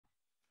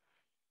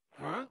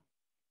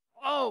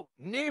Oh,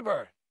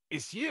 neighbor,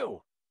 it's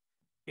you.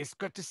 It's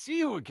good to see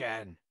you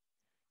again.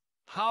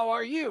 How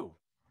are you?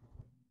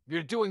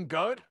 You're doing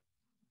good?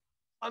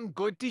 I'm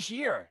good to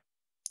hear.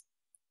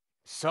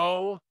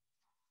 So,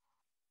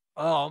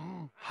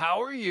 how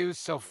are you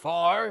so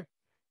far?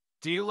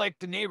 Do you like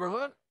the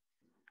neighborhood?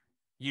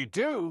 You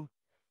do?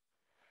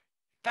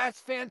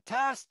 That's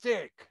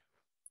fantastic.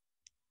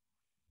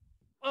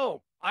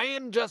 Oh, I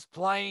am just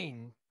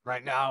playing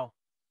right now.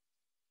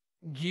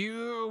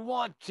 You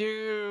want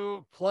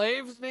to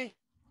play with me?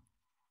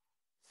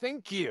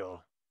 Thank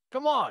you.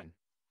 Come on.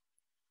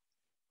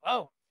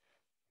 Oh,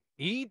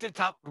 eat the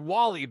top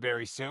Wally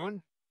very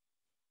soon.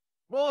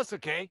 Well, it's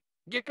okay.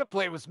 You can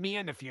play with me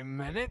in a few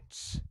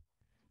minutes.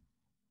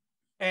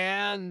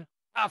 And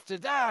after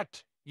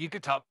that, you can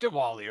talk to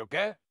Wally,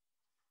 okay?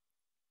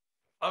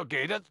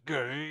 Okay, that's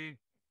good.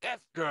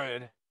 That's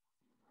good.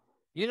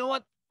 You know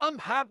what? I'm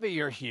happy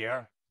you're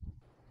here.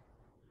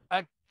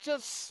 I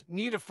just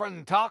need a friend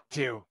to talk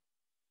to.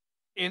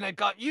 And I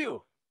got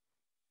you.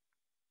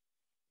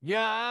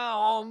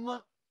 Yeah,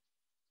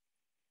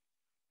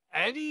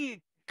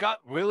 Eddie got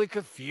really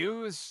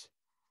confused,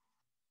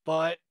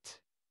 but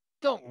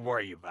don't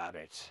worry about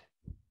it.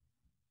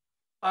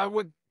 I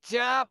would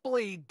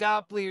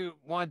dappily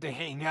want to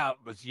hang out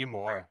with you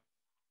more.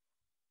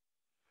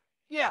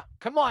 Yeah,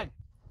 come on.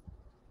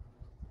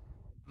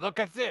 Look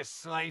at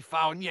this I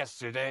found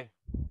yesterday.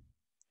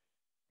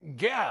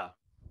 Yeah,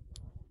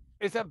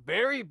 it's a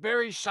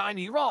very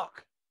shiny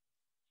rock.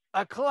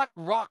 I collect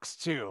rocks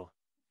too.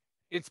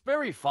 It's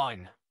very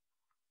fun.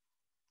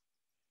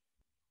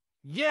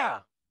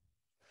 Yeah,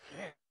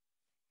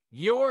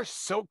 you're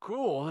so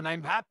cool, and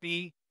I'm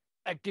happy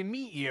I can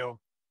meet you.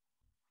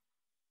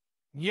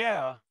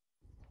 Yeah.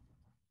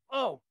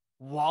 Oh,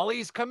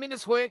 Wally's coming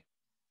this way.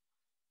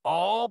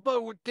 Oh,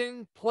 but we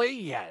didn't play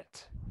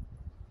yet.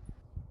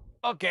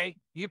 Okay,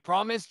 you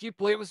promised you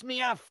play with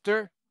me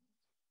after.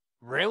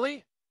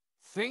 Really?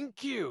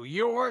 Thank you.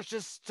 You're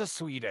just the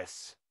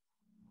sweetest.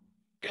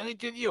 Can I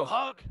give you a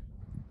hug?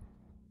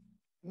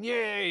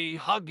 Yay,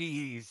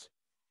 huggies.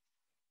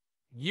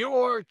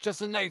 You're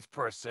just a nice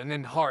person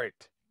in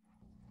heart.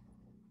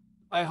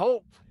 I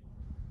hope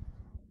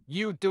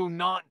you do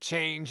not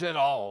change at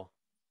all.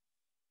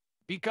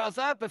 Because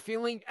I have a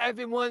feeling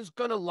everyone's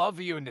gonna love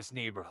you in this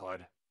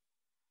neighborhood.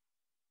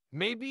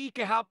 Maybe you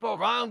can hop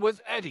around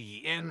with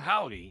Eddie and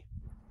Howdy.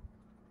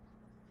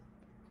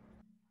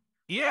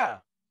 Yeah,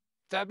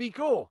 that'd be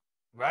cool,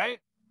 right?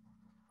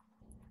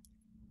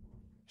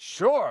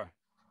 Sure.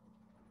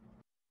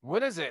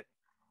 What is it?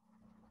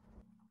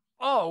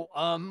 Oh,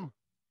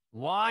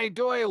 why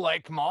do I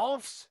like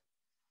moths?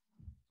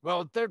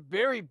 Well, they're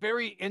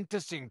very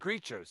interesting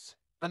creatures,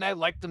 and I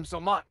like them so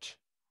much.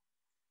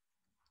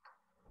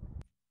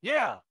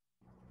 Yeah,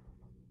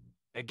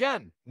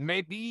 again,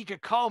 maybe you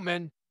could come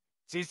and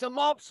see some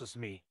moths with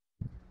me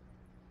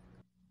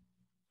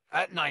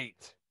at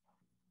night.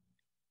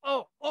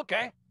 Oh,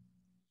 okay.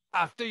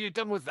 After you're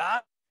done with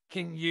that,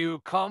 can you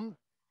come?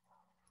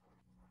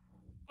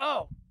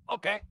 Oh,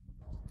 okay.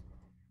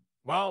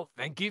 Well,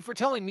 thank you for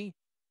telling me.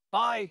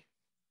 Bye.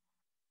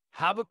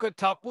 Have a good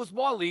talk with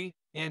Wally,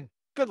 and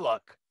good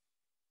luck.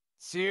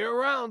 See you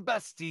around,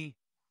 bestie.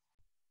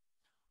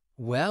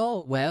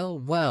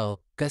 Well,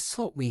 guess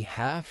what we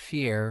have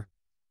here?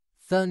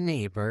 The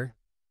neighbor.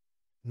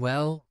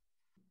 Well,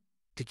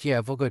 did you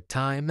have a good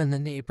time in the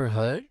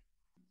neighborhood?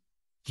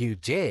 You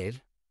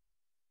did?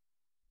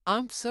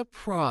 I'm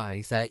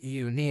surprised at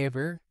you,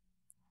 neighbor.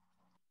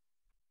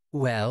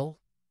 Well,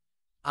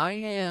 I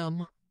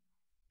am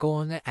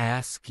going to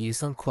ask you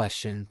some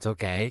questions,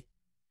 okay?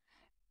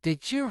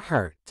 Did you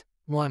hurt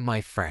one of my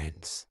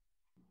friends?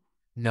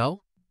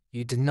 No,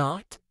 you did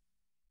not?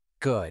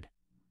 Good.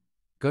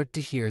 Good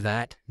to hear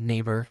that,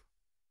 neighbor.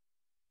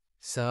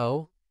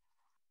 So,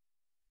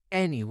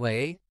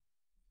 anyway,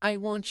 I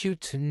want you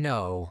to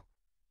know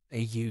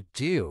that you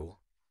do.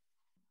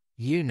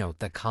 You know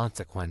the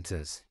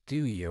consequences,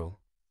 do you?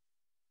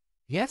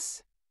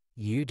 Yes,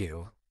 you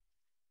do.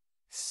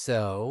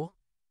 So,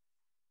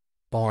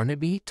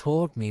 Barnaby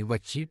told me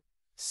what you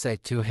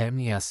said to him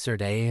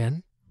yesterday,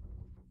 and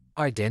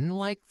I didn't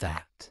like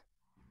that.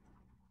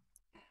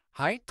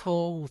 I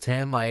told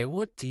him I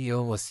would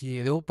deal with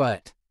you,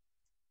 but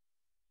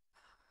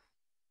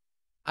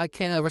I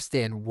can't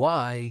understand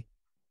why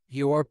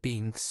you're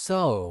being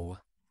so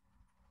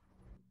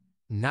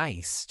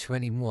nice to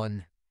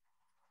anyone.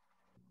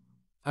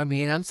 I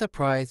mean, I'm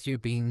surprised you're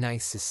being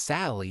nice to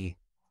Sally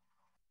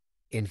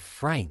and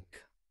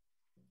Frank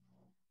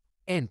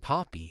and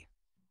Poppy.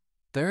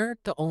 They're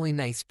the only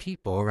nice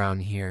people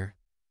around here.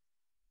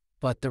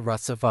 But the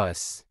rest of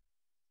us,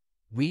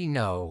 we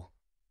know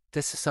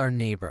this is our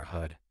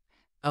neighborhood,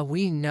 and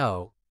we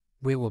know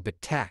we will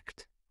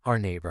protect our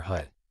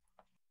neighborhood.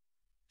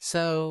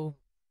 So,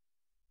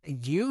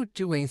 you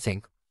do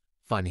anything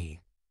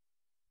funny,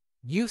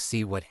 you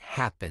see what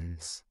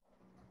happens.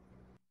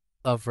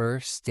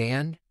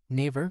 Understand,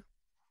 neighbor?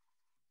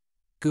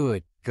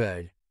 Good.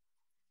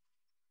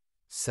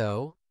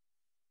 So,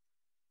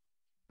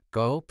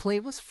 go play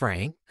with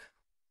Frank,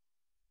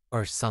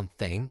 or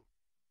something,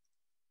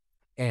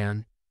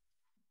 and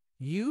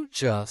you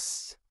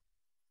just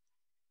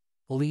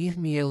leave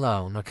me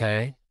alone,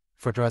 okay?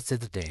 For the rest of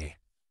the day.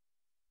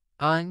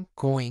 I'm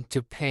going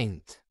to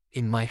paint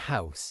in my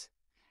house.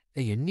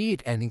 If you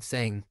need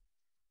anything,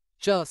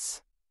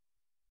 just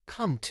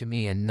come to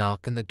me and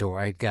knock on the door,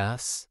 I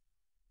guess.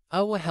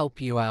 I will help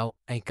you out,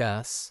 I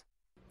guess.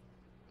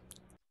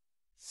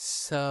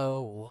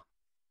 So,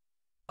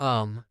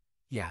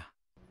 yeah.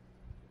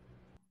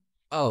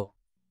 Oh,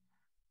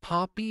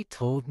 Poppy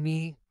told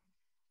me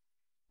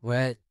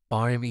what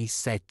Barnaby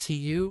said to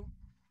you?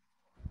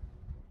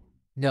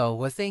 No,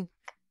 was it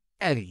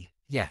Eddie?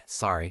 Yeah,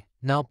 sorry,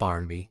 not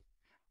Barnaby.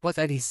 What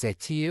Eddie said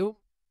to you?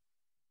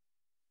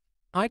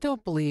 I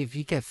don't believe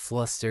you get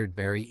flustered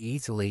very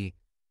easily,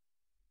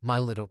 my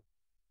little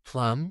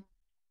plum.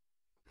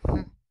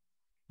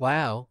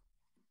 Wow,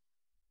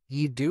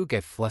 you do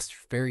get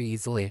flustered very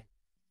easily.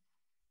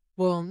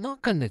 Well, I'm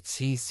not gonna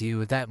tease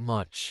you that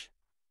much.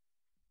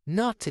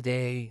 Not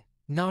today,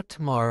 not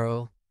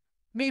tomorrow,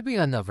 maybe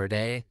another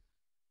day.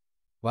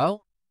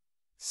 Well,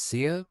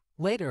 see you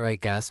later, I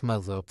guess, my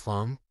little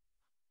plum.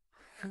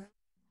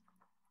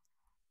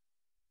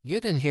 You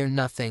didn't hear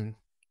nothing.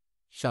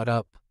 Shut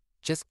up.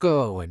 Just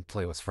go and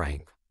play with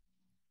Frank.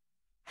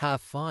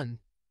 Have fun,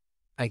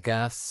 I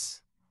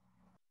guess.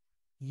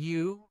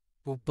 You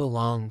will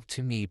belong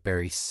to me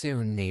very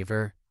soon,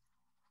 neighbor.